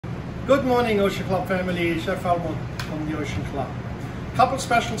Good morning, Ocean Club family. Chef Almond from the Ocean Club. Couple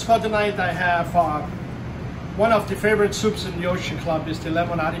specials for tonight. I have one of the favorite soups in the Ocean Club is the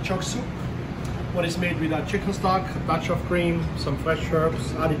lemon artichoke soup. What is made with chicken stock, a batch of cream, some fresh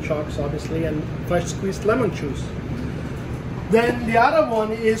herbs, artichokes obviously, and fresh squeezed lemon juice. Then the other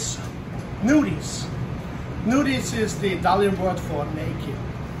one is nudies. Nudies is the Italian word for naked.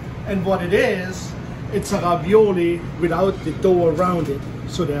 And what it is, it's a ravioli without the dough around it,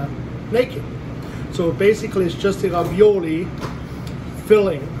 so they're naked. So basically it's just a ravioli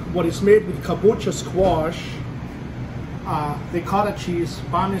filling, what is made with kabocha squash, ricotta cheese,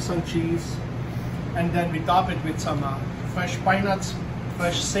 Parmesan cheese, and then we top it with some fresh pine nuts,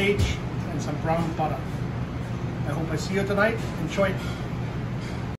 fresh sage, and some brown butter. I hope I see you tonight. Enjoy.